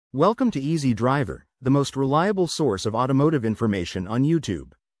Welcome to Easy Driver, the most reliable source of automotive information on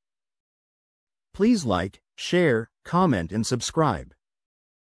YouTube. Please like, share, comment and subscribe.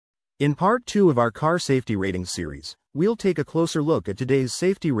 In part 2 of our Car Safety Ratings series, we'll take a closer look at today's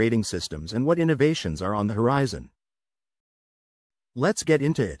safety rating systems and what innovations are on the horizon. Let's get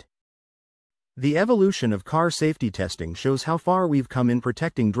into it. The evolution of car safety testing shows how far we've come in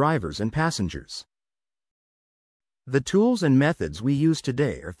protecting drivers and passengers. The tools and methods we use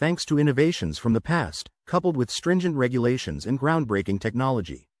today are thanks to innovations from the past, coupled with stringent regulations and groundbreaking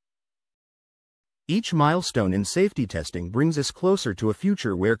technology. Each milestone in safety testing brings us closer to a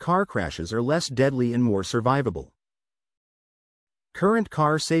future where car crashes are less deadly and more survivable. Current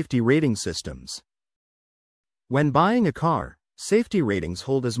car safety rating systems. When buying a car, safety ratings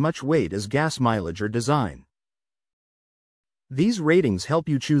hold as much weight as gas mileage or design. These ratings help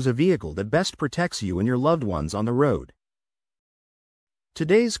you choose a vehicle that best protects you and your loved ones on the road.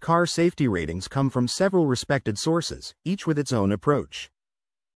 Today's car safety ratings come from several respected sources, each with its own approach.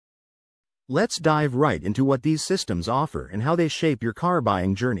 Let's dive right into what these systems offer and how they shape your car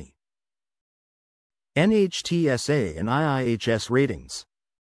buying journey. NHTSA and AIHS Ratings.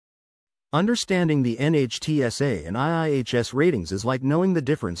 Understanding the NHTSA and AIHS ratings is like knowing the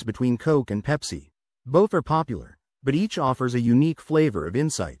difference between Coke and Pepsi. Both are popular, but each offers a unique flavor of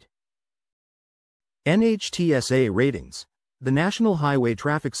insight. NHTSA Ratings. The National Highway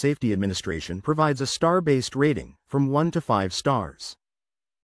Traffic Safety Administration provides a star-based rating, from 1 to 5 stars.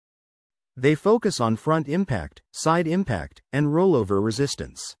 They focus on front impact, side impact, and rollover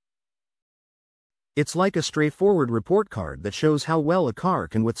resistance. It's like a straightforward report card that shows how well a car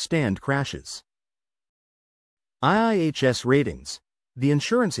can withstand crashes. AIHS Ratings. The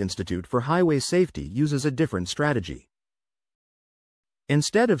Insurance Institute for Highway Safety uses a different strategy.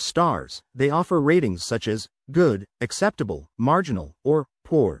 Instead of stars, they offer ratings such as good, acceptable, marginal, or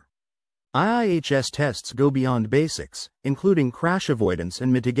poor. AIHS tests go beyond basics, including crash avoidance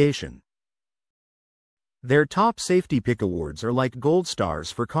and mitigation. Their top safety pick awards are like gold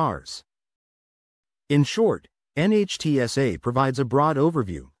stars for cars. In short, NHTSA provides a broad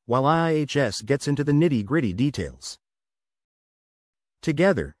overview, while AIHS gets into the nitty-gritty details.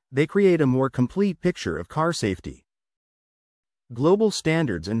 Together, they create a more complete picture of car safety. Global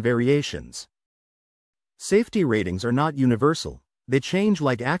standards and variations. Safety ratings are not universal, they change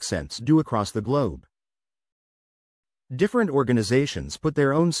like accents do across the globe. Different organizations put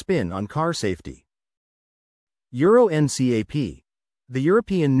their own spin on car safety. Euro NCAP. The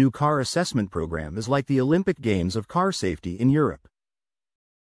European New Car Assessment Program is like the Olympic Games of car safety in Europe.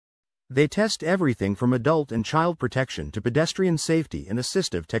 They test everything from adult and child protection to pedestrian safety and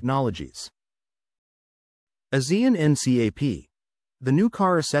assistive technologies. ASEAN NCAP. The New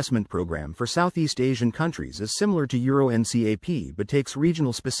Car Assessment Program for Southeast Asian countries is similar to Euro NCAP but takes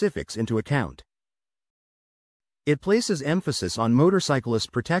regional specifics into account. It places emphasis on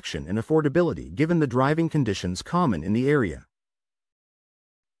motorcyclist protection and affordability given the driving conditions common in the area.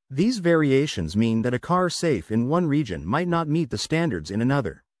 These variations mean that a car safe in one region might not meet the standards in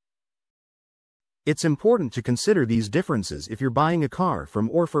another. It's important to consider these differences if you're buying a car from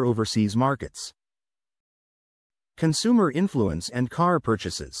or for overseas markets. Consumer influence and car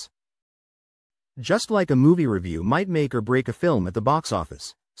purchases. Just like a movie review might make or break a film at the box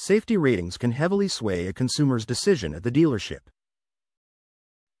office, safety ratings can heavily sway a consumer's decision at the dealership.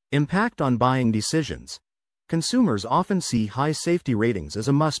 Impact on buying decisions. Consumers often see high safety ratings as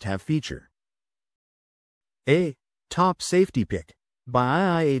a must-have feature. A top safety pick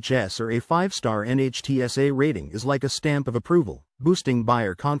by AIHS or a 5-star NHTSA rating is like a stamp of approval, boosting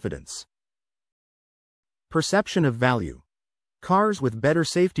buyer confidence. Perception of value. Cars with better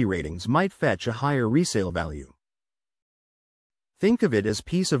safety ratings might fetch a higher resale value. Think of it as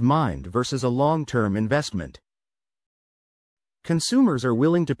peace of mind versus a long-term investment. Consumers are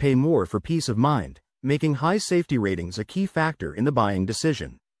willing to pay more for peace of mind, making high safety ratings a key factor in the buying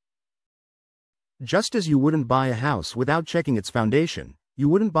decision. Just as you wouldn't buy a house without checking its foundation, you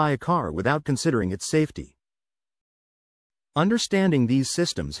wouldn't buy a car without considering its safety. Understanding these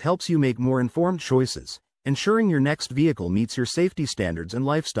systems helps you make more informed choices, ensuring your next vehicle meets your safety standards and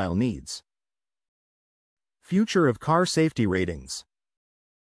lifestyle needs. Future of car safety ratings.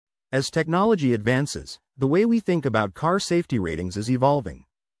 As technology advances, the way we think about car safety ratings is evolving.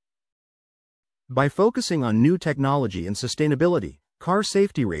 By focusing on new technology and sustainability, car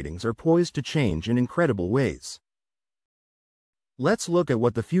safety ratings are poised to change in incredible ways. Let's look at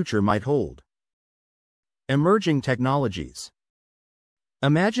what the future might hold. Emerging technologies.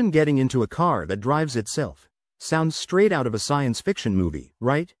 Imagine getting into a car that drives itself. Sounds straight out of a science fiction movie,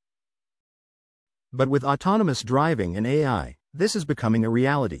 right? But with autonomous driving and AI, this is becoming a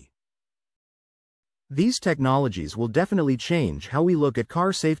reality. These technologies will definitely change how we look at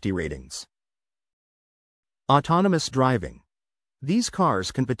car safety ratings. Autonomous driving. These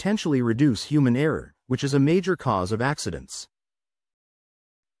cars can potentially reduce human error, which is a major cause of accidents.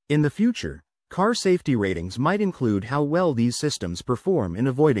 In the future, car safety ratings might include how well these systems perform in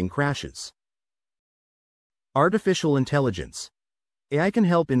avoiding crashes. Artificial intelligence. AI can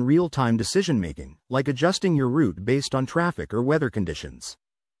help in real-time decision-making, like adjusting your route based on traffic or weather conditions.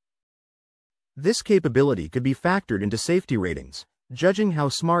 This capability could be factored into safety ratings, judging how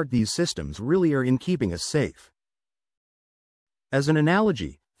smart these systems really are in keeping us safe. As an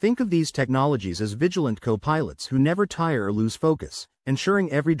analogy, think of these technologies as vigilant co-pilots who never tire or lose focus,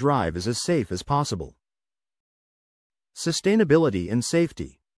 ensuring every drive is as safe as possible. Sustainability and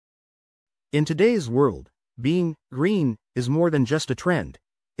safety. In today's world, being green is more than just a trend,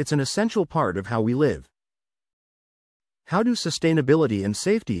 it's an essential part of how we live. How do sustainability and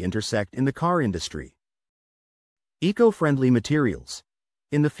safety intersect in the car industry? Eco-friendly materials.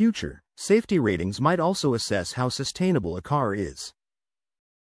 In the future, safety ratings might also assess how sustainable a car is.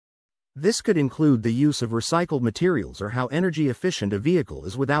 This could include the use of recycled materials or how energy efficient a vehicle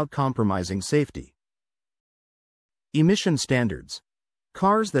is without compromising safety. Emission standards.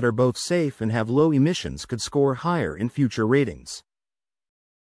 Cars that are both safe and have low emissions could score higher in future ratings.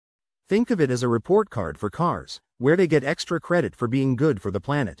 Think of it as a report card for cars, where they get extra credit for being good for the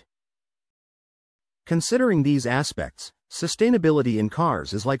planet. Considering these aspects, sustainability in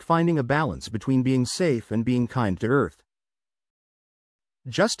cars is like finding a balance between being safe and being kind to Earth.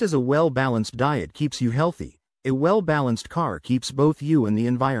 Just as a well-balanced diet keeps you healthy, a well-balanced car keeps both you and the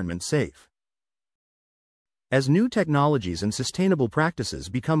environment safe. As new technologies and sustainable practices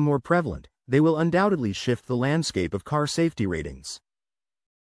become more prevalent, they will undoubtedly shift the landscape of car safety ratings.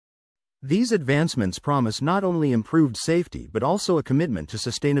 These advancements promise not only improved safety but also a commitment to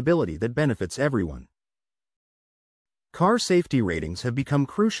sustainability that benefits everyone. Car safety ratings have become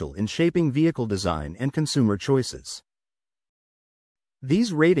crucial in shaping vehicle design and consumer choices.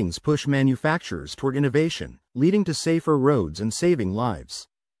 These ratings push manufacturers toward innovation, leading to safer roads and saving lives.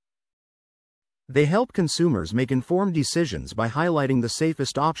 They help consumers make informed decisions by highlighting the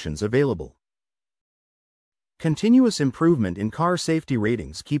safest options available. Continuous improvement in car safety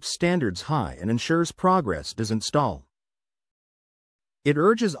ratings keeps standards high and ensures progress doesn't stall. It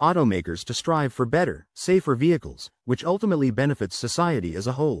urges automakers to strive for better, safer vehicles, which ultimately benefits society as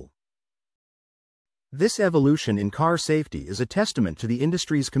a whole. This evolution in car safety is a testament to the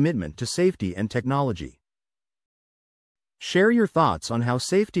industry's commitment to safety and technology. Share your thoughts on how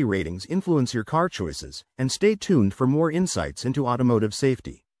safety ratings influence your car choices, and stay tuned for more insights into automotive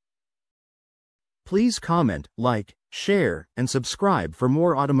safety. Please comment, like, share, and subscribe for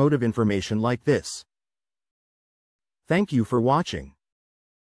more automotive information like this. Thank you for watching.